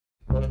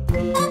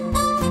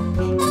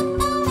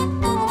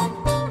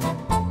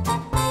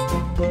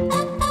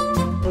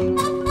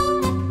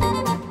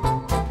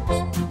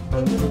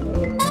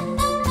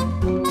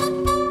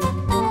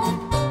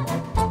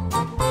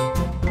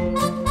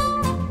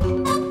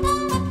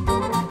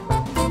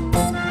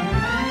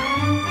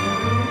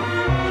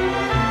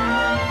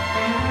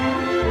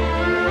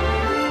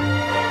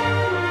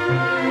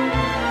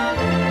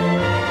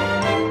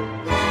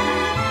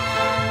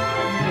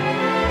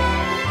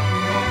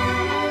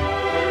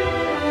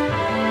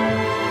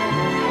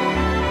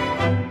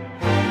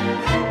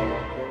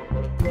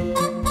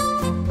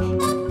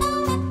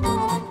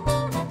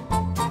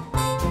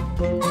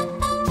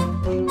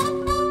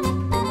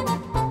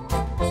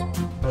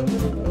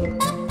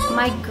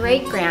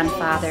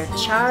great-grandfather,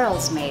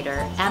 Charles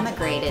Mader,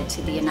 emigrated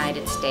to the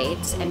United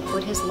States and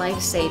put his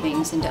life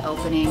savings into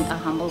opening a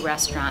humble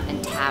restaurant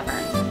and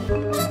tavern.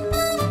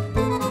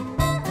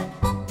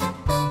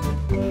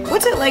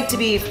 What's it like to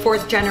be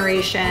fourth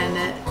generation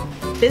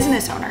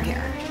business owner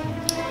here?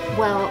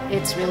 Well,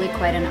 it's really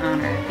quite an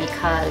honor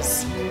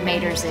because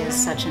Mader's is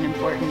such an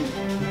important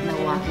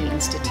Milwaukee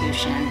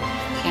institution,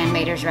 and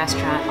Mader's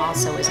restaurant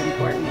also is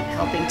important,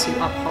 helping to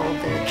uphold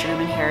the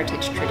German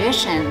heritage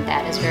tradition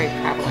that is very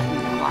prevalent in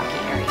the Milwaukee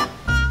area.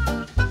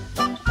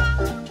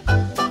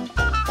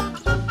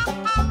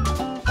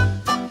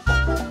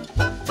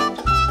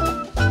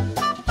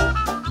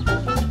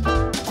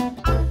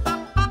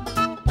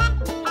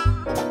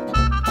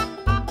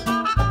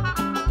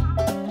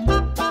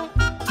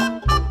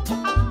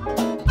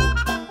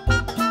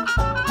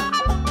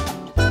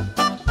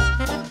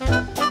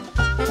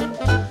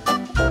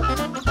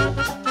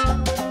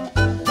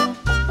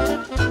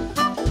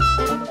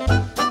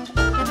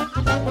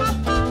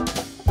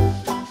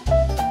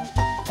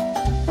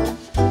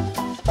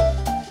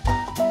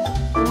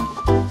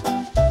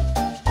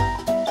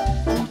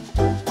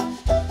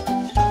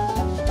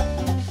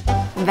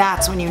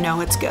 That's when you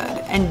know it's good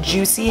and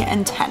juicy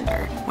and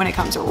tender when it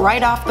comes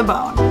right off the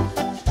bone.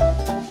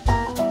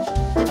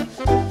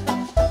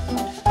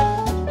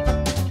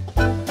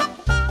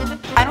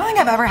 I don't think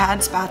I've ever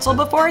had Pretzel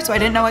before, so I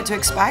didn't know what to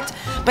expect,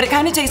 but it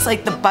kind of tastes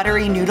like the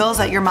buttery noodles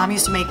that your mom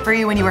used to make for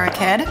you when you were a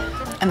kid,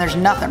 and there's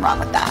nothing wrong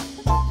with that.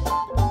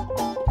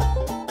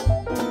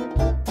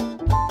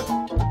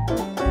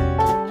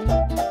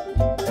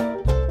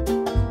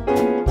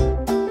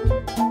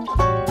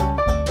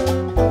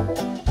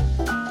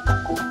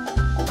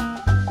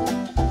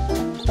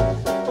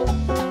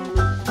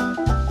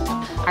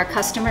 Our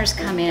customers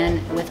come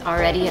in with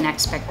already an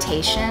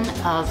expectation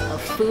of a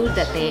food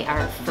that they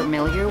are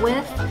familiar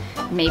with.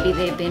 Maybe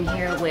they've been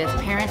here with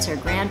parents or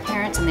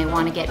grandparents and they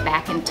want to get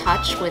back in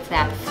touch with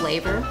that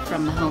flavor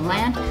from the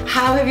homeland.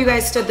 How have you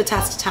guys stood the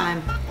test of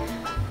time?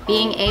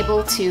 Being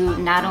able to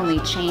not only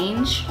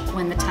change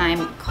when the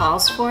time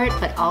calls for it,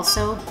 but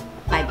also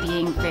by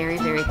being very,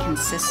 very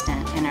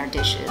consistent in our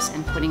dishes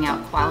and putting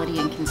out quality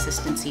and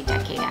consistency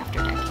decade after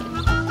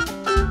decade.